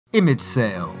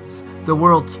ImageSails, the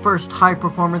world's first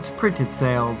high-performance printed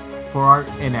sails for art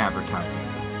and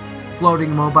advertising.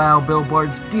 Floating mobile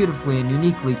billboards beautifully and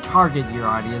uniquely target your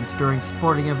audience during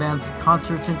sporting events,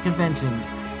 concerts, and conventions,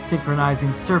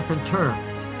 synchronizing surf and turf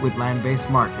with land-based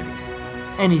marketing.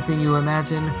 Anything you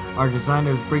imagine, our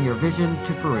designers bring your vision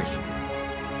to fruition.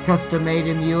 Custom made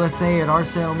in the USA at our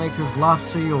Sailmakers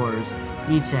lofts are yours,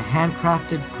 each a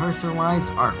handcrafted, personalized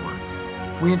artwork.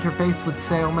 We interface with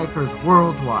Sailmakers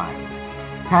worldwide.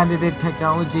 Patented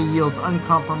technology yields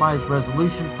uncompromised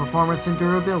resolution, performance, and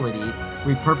durability,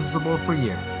 repurposable for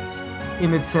years.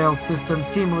 ImageSails system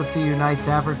seamlessly unites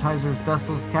advertisers,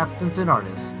 vessels, captains, and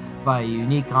artists via a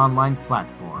unique online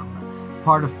platform.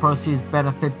 Part of proceeds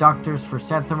benefit Doctors for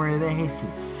Santa Maria de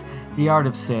Jesus, the art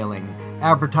of sailing.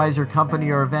 Advertise your company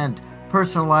or event.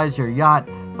 Personalize your yacht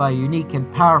via unique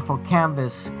and powerful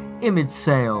canvas.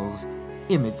 ImageSails.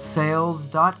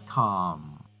 ImageSails.com